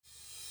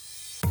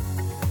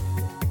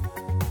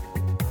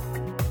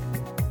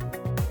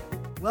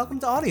Welcome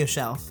to Audio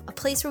Shelf, a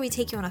place where we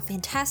take you on a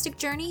fantastic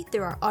journey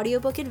through our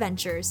audiobook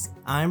adventures.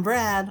 I'm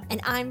Brad. And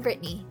I'm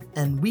Brittany.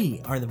 And we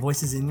are the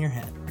voices in your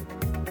head.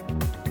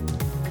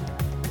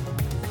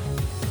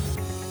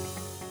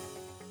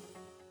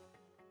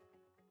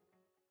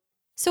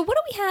 So what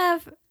do we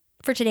have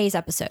for today's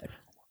episode?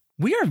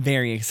 We are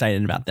very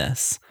excited about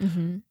this.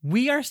 Mm-hmm.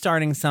 We are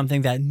starting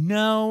something that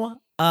no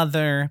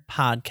other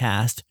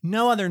podcast,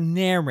 no other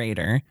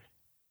narrator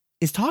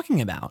is talking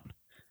about.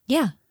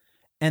 Yeah.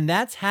 And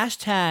that's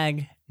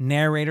hashtag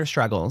narrator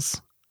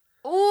struggles.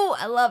 Ooh,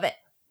 I love it.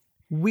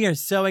 We are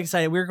so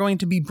excited. We're going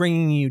to be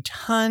bringing you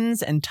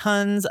tons and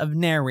tons of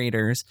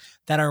narrators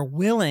that are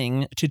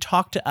willing to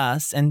talk to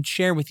us and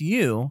share with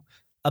you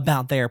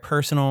about their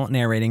personal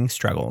narrating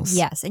struggles.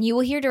 Yes, and you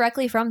will hear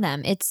directly from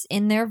them. It's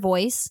in their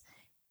voice,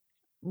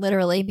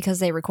 literally, because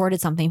they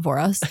recorded something for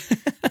us.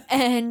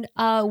 And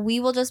we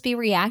will just be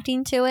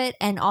reacting to it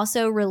and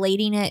also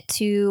relating it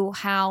to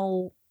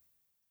how,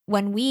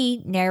 when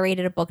we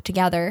narrated a book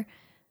together,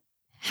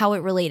 how it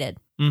related.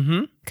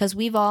 Mm-hmm. Because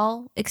we've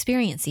all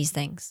experienced these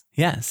things.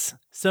 Yes.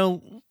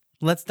 So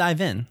let's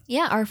dive in.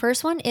 Yeah, our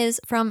first one is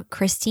from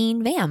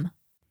Christine Vam.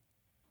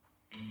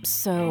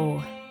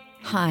 So,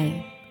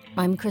 hi,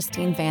 I'm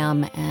Christine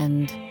Vam,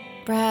 and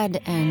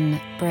Brad and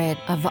Britt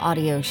of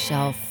Audio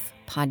Shelf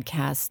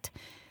podcast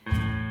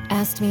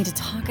asked me to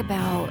talk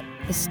about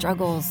the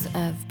struggles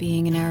of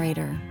being a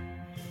narrator.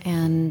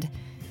 And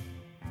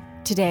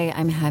today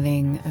I'm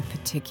having a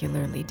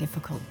particularly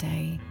difficult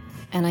day,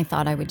 and I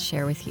thought I would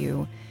share with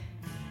you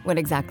what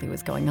exactly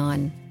was going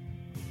on.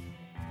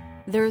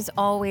 There's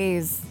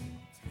always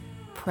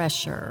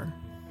pressure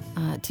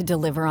to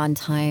deliver on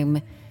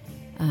time,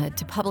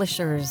 to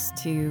publishers,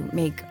 to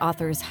make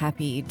authors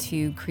happy,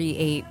 to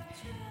create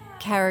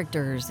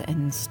characters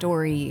and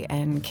story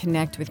and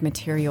connect with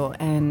material.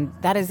 And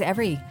that is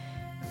every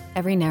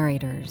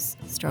narrator's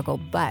struggle.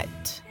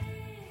 But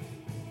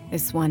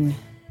this one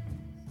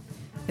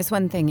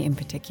thing in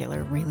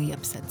particular really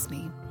upsets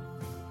me.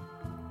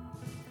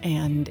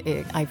 And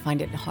I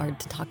find it hard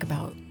to talk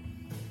about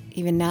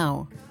even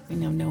now. You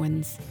know, no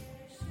one's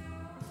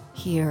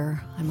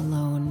here. I'm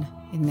alone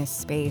in this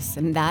space.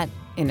 And that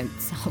in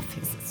itself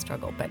is a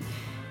struggle. But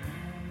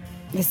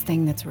this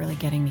thing that's really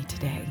getting me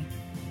today,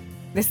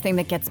 this thing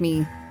that gets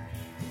me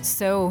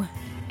so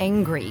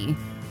angry,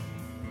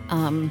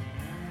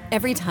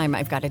 every time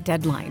I've got a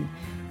deadline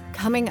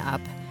coming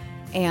up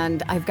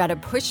and I've got to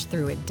push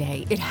through a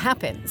day, it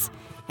happens.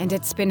 And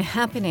it's been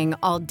happening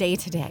all day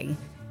today.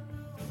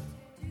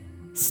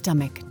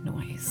 Stomach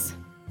noise.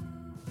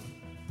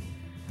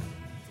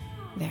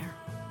 There.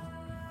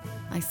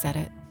 I said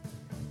it.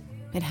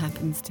 It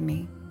happens to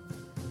me.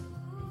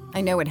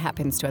 I know it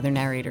happens to other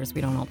narrators. We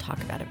don't all talk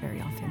about it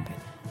very often, but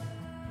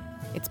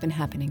it's been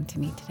happening to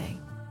me today.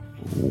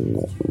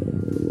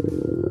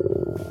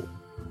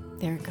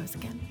 There it goes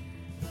again.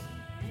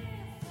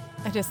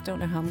 I just don't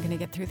know how I'm going to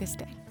get through this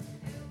day.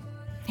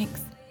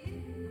 Thanks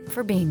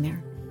for being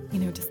there.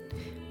 You know, just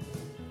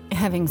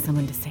having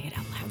someone to say it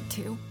out loud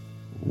to.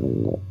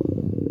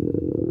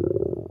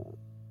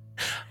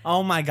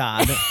 Oh my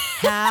God.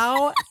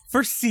 How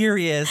for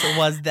serious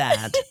was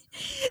that?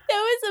 That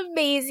was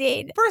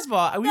amazing. First of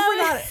all,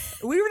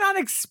 we were not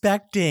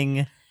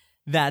expecting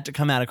that to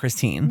come out of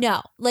Christine.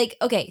 No, like,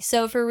 okay,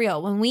 so for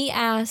real, when we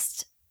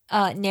asked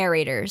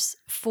narrators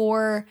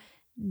for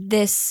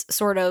this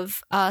sort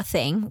of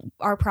thing,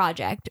 our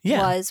project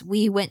was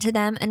we went to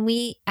them and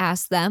we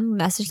asked them,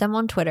 messaged them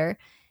on Twitter,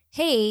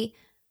 hey,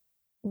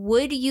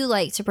 would you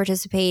like to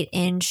participate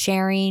in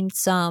sharing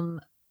some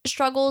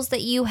struggles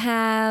that you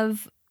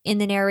have in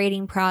the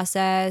narrating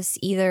process?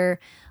 Either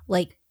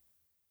like,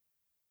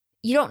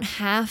 you don't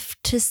have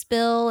to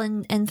spill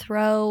and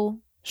throw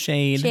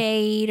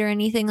shade or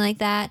anything like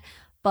that,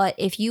 but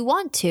if you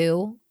want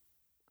to,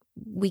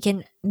 we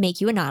can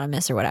make you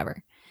anonymous or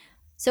whatever.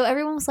 So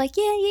everyone was like,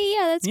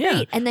 yeah, that's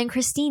great. And then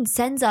Christine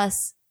sends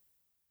us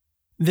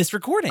this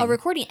recording. A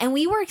recording. And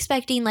we were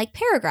expecting like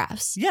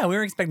paragraphs. Yeah, we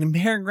were expecting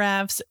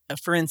paragraphs.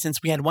 For instance,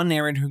 we had one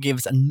narrator who gave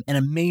us an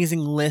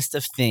amazing list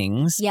of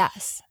things.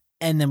 Yes.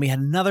 And then we had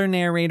another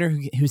narrator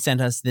who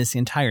sent us this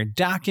entire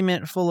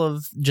document full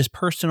of just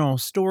personal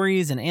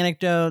stories and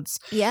anecdotes.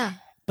 Yeah.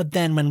 But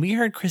then when we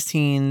heard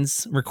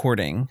Christine's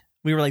recording,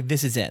 we were like,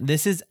 this is it.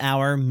 This is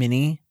our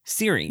mini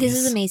series. This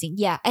is amazing.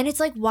 Yeah. And it's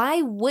like,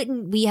 why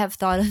wouldn't we have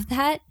thought of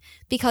that?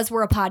 Because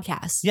we're a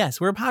podcast.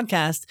 Yes, we're a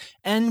podcast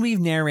and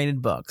we've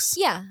narrated books.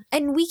 Yeah.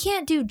 And we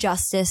can't do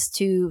justice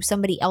to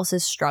somebody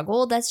else's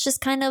struggle. That's just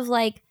kind of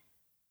like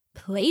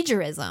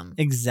plagiarism.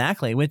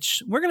 Exactly,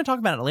 which we're going to talk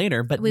about it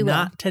later, but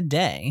not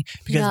today,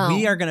 because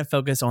we are going to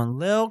focus on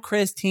Lil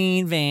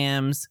Christine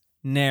Vam's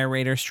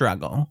narrator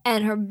struggle.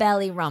 And her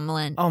belly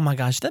rumbling. Oh my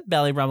gosh, that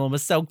belly rumble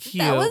was so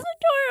cute. That was adorable.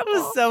 It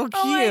was so cute.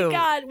 Oh my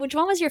God. Which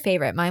one was your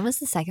favorite? Mine was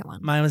the second one.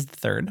 Mine was the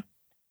third.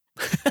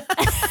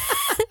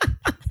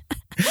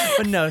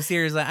 But no,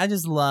 seriously, I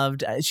just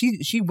loved,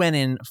 she went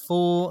in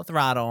full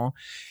throttle.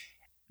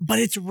 But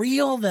it's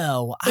real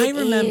though. I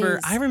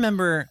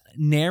remember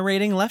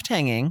narrating Left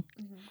Hanging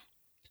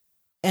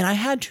And I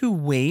had to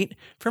wait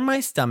for my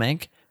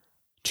stomach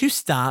to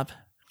stop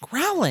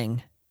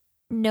growling.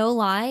 No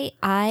lie,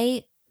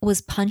 I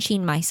was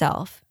punching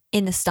myself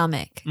in the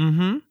stomach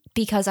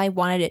because I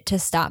wanted it to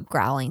stop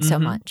growling so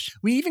much.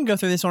 We even go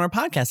through this on our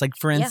podcast. Like,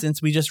 for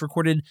instance, we just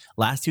recorded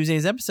last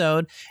Tuesday's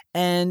episode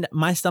and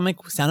my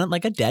stomach sounded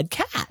like a dead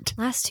cat.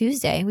 Last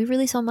Tuesday, we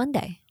released on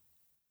Monday.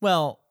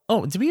 Well,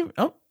 did we?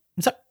 Oh,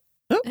 sorry.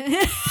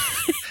 Oh.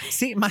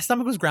 See, my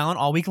stomach was growling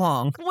all week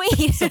long.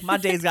 Wait. So my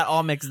days got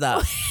all mixed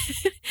up.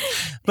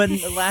 But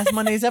last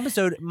Monday's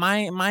episode,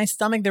 my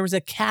stomach, there was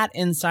a cat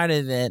inside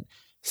of it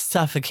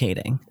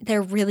suffocating.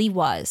 There really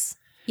was.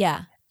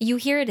 Yeah. You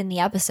hear it in the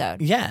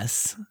episode.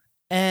 Yes.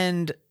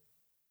 And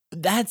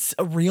that's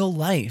a real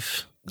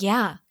life.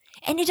 Yeah.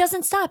 And it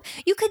doesn't stop.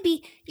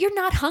 You're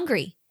not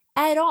hungry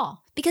at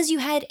all because you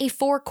had a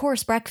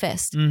 4-course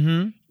breakfast.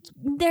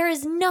 There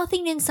is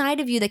nothing inside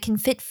of you that can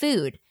fit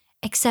food,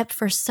 except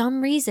for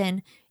some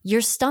reason,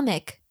 your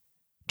stomach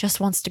just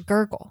wants to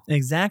gurgle.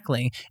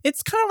 Exactly.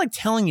 It's kind of like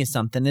telling you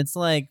something. It's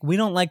like, we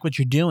don't like what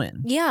you're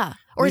doing. Yeah.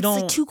 Or it's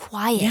like too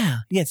quiet. Yeah.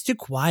 Yeah. It's too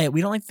quiet.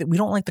 We don't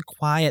like the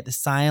quiet, the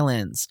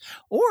silence,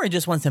 or it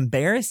just wants to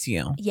embarrass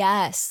you.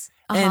 Yes.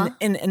 And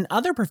in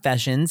other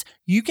professions,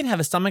 you can have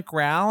a stomach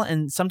growl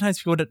and sometimes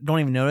people don't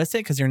even notice it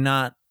because you're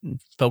not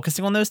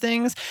focusing on those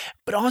things.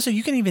 But also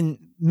you can even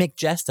make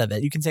jest of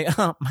it. You can say,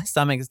 oh, my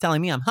stomach is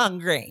telling me I'm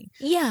hungry.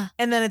 Yeah.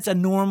 And then it's a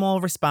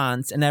normal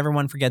response and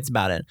everyone forgets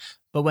about it.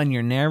 But when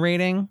you're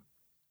narrating,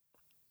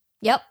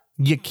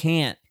 you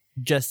can't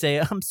just say,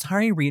 I'm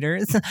sorry,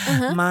 readers.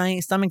 My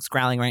stomach's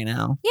growling right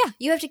now. Yeah.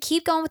 You have to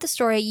keep going with the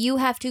story. You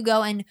have to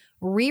go and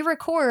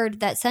re-record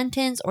that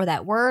sentence or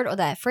that word or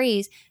that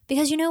phrase.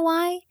 Because you know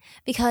why?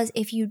 Because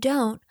if you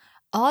don't,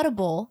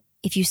 Audible,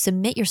 if you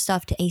submit your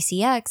stuff to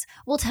ACX,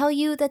 will tell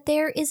you that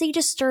there is a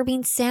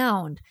disturbing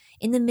sound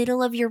in the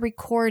middle of your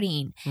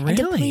recording. Really? And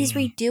to please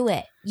redo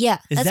it. Yeah.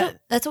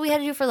 That's what we had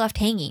to do for Left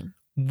Hanging.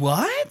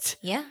 What?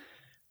 Yeah.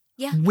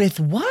 Yeah. With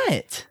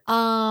what?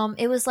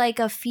 It was like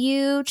a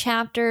few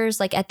chapters,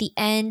 like at the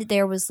end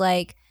there was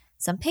like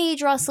some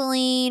page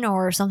rustling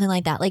or something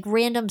like that, like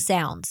random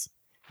sounds.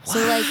 What? So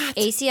like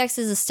ACX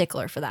is a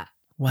stickler for that.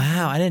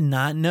 Wow, I did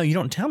not know. You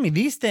don't tell me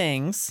these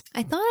things.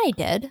 I thought I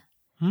did.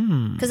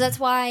 Because that's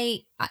why,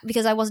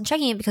 because I wasn't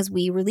checking it because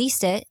we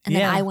released it and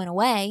then I went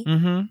away.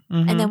 And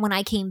then when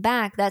I came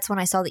back, that's when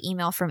I saw the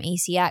email from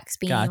ACX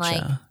being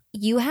like,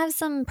 you have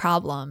some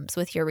problems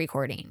with your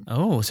recording.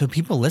 Oh, so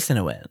people listen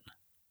to it.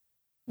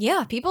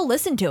 Yeah, people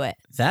listen to it.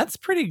 That's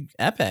pretty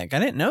epic. I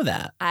didn't know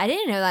that. I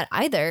didn't know that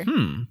either.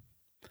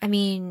 I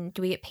mean,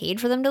 do we get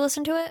paid for them to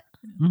listen to it?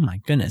 Oh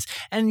my goodness.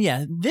 And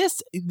yeah,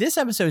 this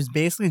episode is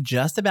basically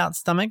just about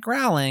stomach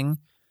growling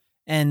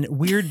and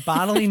weird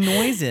bodily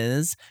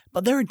noises,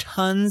 but there are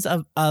tons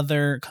of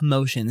other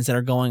commotions that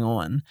are going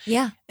on.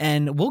 Yeah.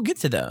 And we'll get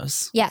to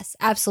those. Yes,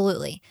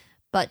 absolutely.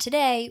 But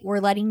today we're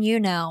letting you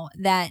know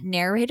that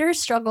narrators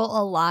struggle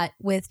a lot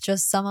with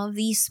just some of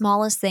the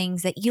smallest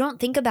things that you don't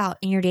think about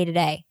in your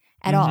day-to-day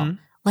at all.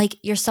 Like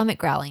your stomach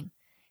growling.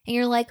 And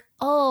you're like,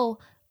 oh,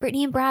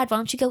 Brittany and Brad, why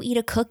don't you go eat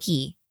a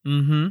cookie?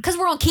 Because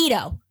we're on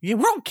keto. Yeah,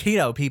 we're on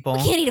keto, people. We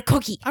can't eat a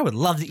cookie. I would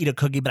love to eat a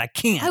cookie, but I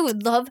can't. I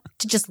would love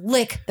to just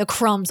lick the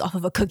crumbs off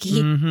of a cookie.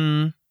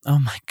 Oh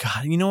my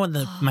God. You know what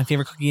my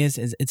favorite cookie is?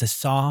 It's a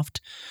soft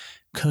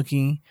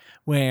cookie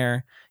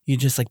where you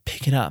just like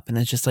pick it up and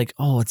it's just like,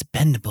 oh, it's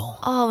bendable.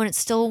 Oh, and it's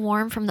still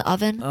warm from the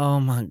oven.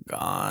 Oh my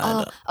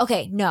God.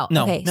 Okay, no.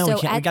 No, okay, no, so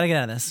we gotta get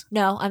out of this.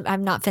 No,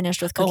 I'm not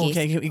finished with cookies.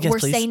 Oh, okay. Yes, we're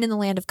please. staying in the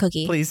land of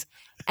cookie. Please.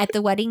 At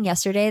the wedding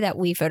yesterday that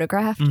we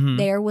photographed,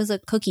 there was a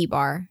cookie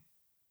bar.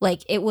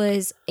 Like it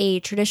was a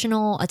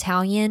traditional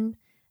Italian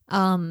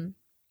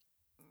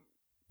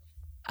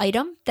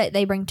item that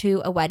they bring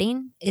to a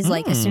wedding is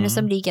like as soon as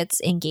somebody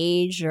gets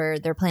engaged or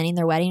they're planning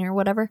their wedding or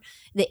whatever,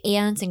 the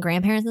aunts and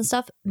grandparents and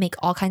stuff make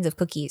all kinds of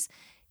cookies.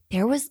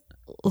 There was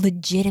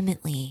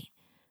legitimately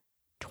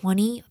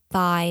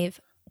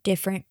 25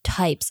 different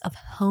types of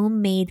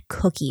homemade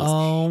cookies.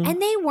 Oh. And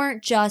they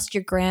weren't just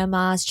your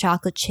grandma's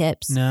chocolate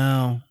chips.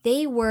 No.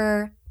 They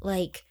were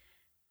like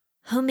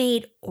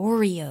homemade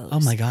Oreos. Oh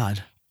my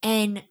God.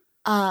 And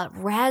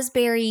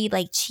raspberry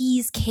like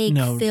cheesecake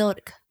filled.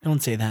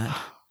 Don't say that.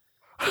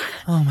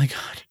 Oh my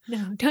God.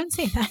 No, don't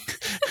say that.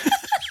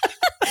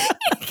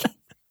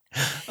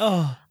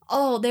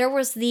 Oh, there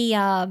was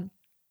the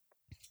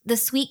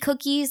sweet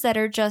cookies that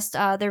are just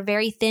they're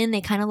very thin.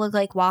 They kind of look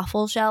like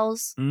waffle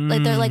shells.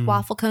 Like they're like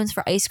waffle cones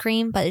for ice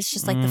cream, but it's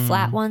just like the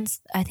flat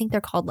ones. I think they're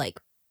called like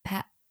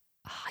I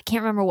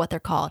can't remember what they're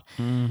called.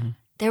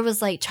 There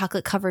was like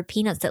chocolate covered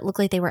peanuts that looked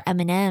like they were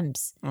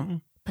M&Ms,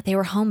 but they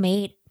were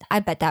homemade. I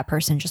bet that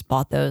person just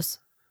bought those.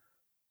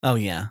 Oh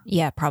yeah.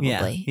 Yeah,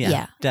 probably.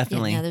 Yeah,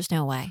 definitely. Yeah, there's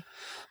no way.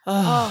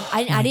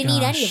 I didn't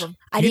eat any of them.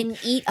 I didn't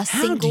eat a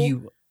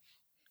single.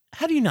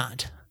 How do you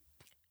not?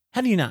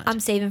 How do you not? I'm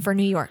saving for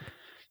New York.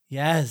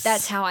 Yes.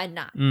 That's how I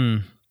not.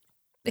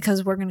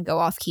 Because we're going to go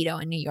off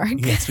keto in New York.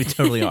 Yes, we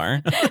totally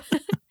are.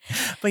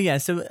 But yeah,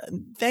 so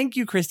thank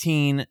you,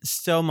 Christine,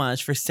 so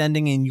much for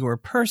sending in your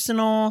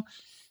personal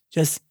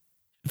just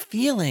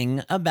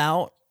feeling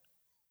about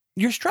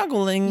you're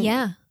struggling.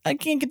 Yeah. I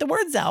can't get the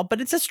words out,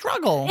 but it's a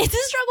struggle. It's a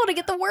struggle to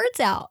get the words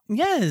out.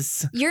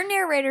 Yes. Your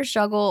narrator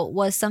struggle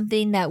was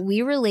something that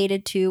we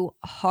related to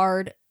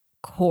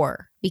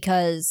hardcore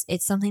because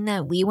it's something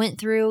that we went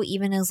through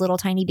even as little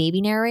tiny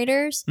baby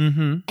narrators.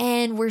 Mm-hmm.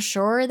 And we're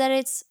sure that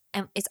it's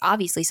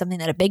obviously something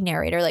that a big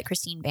narrator like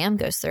Christine Bam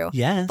goes through.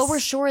 Yes. But we're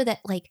sure that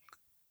like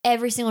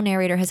every single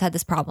narrator has had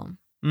this problem.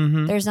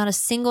 Mm-hmm. There's not a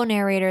single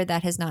narrator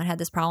that has not had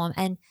this problem.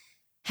 And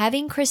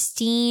having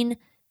Christine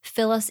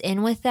fill us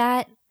in with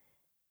that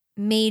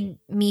made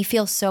me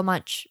feel so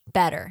much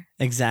better.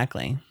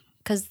 Exactly.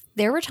 Because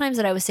there were times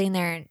that I was sitting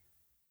there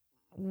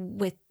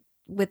with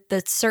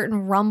the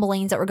certain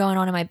rumblings that were going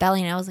on in my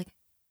belly, and I was like,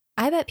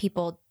 I bet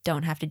people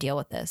don't have to deal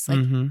with this.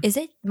 Like, is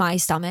it my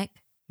stomach?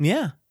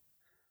 Yeah.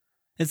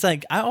 It's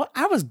like,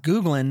 I was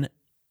Googling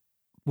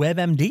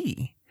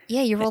WebMD.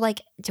 Yeah, you were like,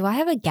 do I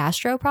have a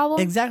gastro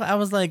problem? Exactly. I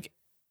was like,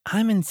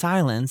 I'm in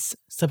silence,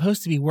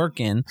 supposed to be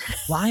working.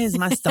 Why is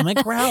my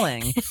stomach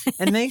growling?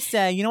 And they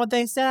say, you know what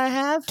they said I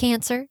have?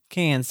 Cancer.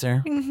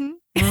 Cancer.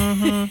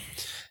 Mm-hmm.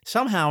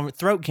 Somehow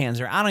throat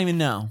cancer. I don't even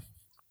know.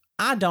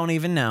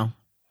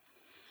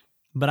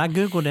 But I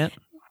Googled it.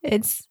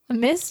 It's a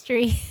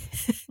mystery.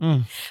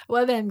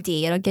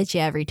 WebMD, it'll get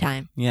you every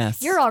time.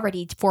 Yes. You're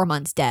already 4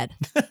 months dead.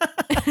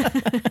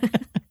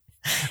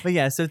 But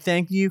yeah, so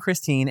thank you,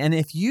 Christine. And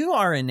if you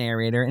are a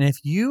narrator and if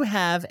you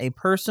have a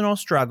personal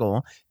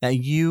struggle that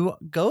you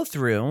go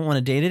through on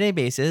a day-to-day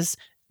basis,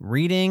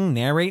 reading,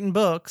 narrating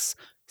books,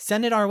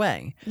 send it our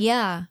way.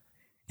 Yeah.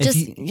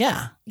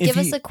 Give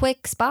us a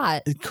quick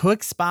spot. A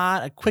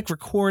quick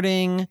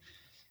recording.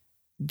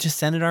 Just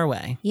send it our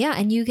way. Yeah,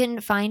 and you can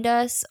find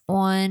us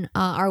on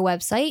our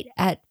website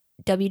at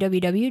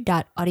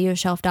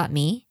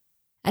www.audioshelf.me.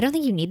 I don't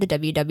think you need the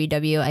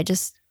www. I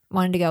just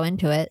wanted to go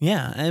into it.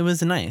 Yeah, it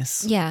was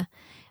nice. Yeah.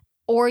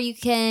 Or you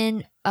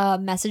can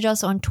message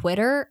us on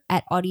Twitter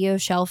at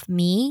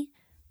AudioshelfMe.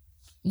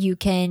 You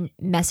can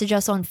message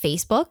us on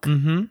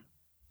Facebook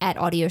at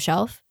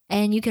AudioShelf.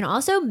 And you can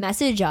also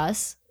message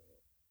us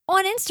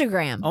on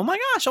Instagram. Oh my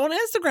gosh, on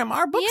Instagram,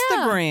 our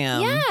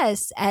Bookstagram.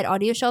 Yes, at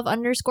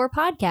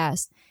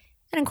Audioshelf_podcast.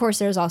 And of course,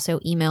 there's also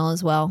email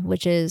as well,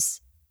 which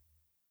is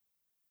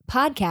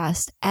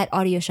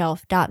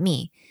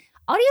podcast@audioshelf.me.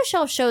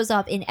 AudioShelf shows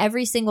up in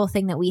every single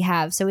thing that we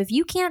have. So if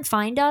you can't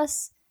find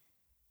us,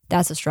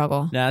 that's a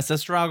struggle. That's a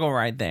struggle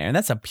right there.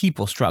 That's a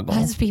people struggle.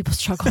 That's a people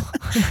struggle.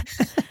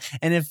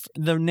 And if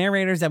the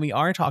narrators that we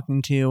are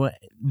talking to,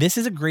 this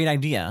is a great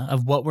idea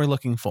of what we're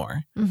looking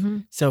for.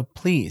 So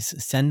please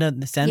send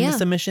the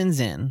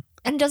submissions in.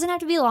 And it doesn't have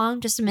to be long,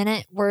 just a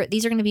minute.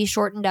 These are going to be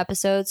shortened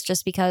episodes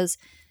just because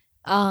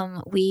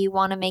we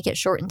want to make it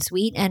short and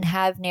sweet and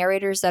have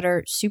narrators that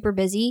are super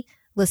busy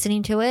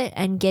listening to it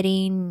and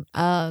getting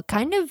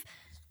kind of,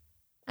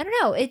 I don't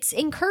know, it's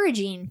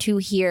encouraging to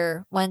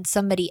hear when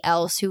somebody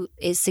else who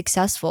is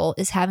successful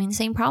is having the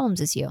same problems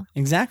as you.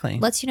 Exactly.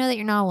 Lets you know that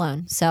you're not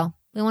alone. So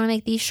we want to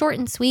make these short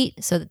and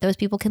sweet so that those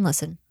people can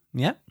listen.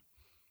 Yep.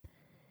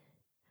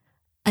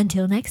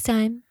 Until next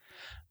time.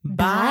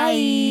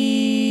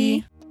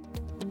 Bye.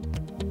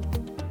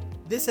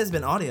 This has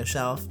been Audio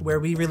Shelf, where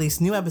we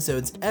release new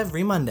episodes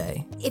every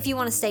Monday. If you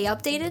want to stay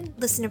updated,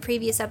 listen to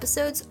previous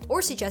episodes,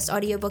 or suggest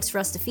audiobooks for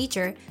us to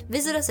feature,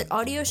 visit us at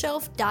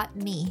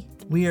audioshelf.me.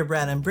 We are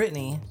Brad and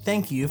Brittany.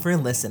 Thank you for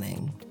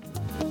listening.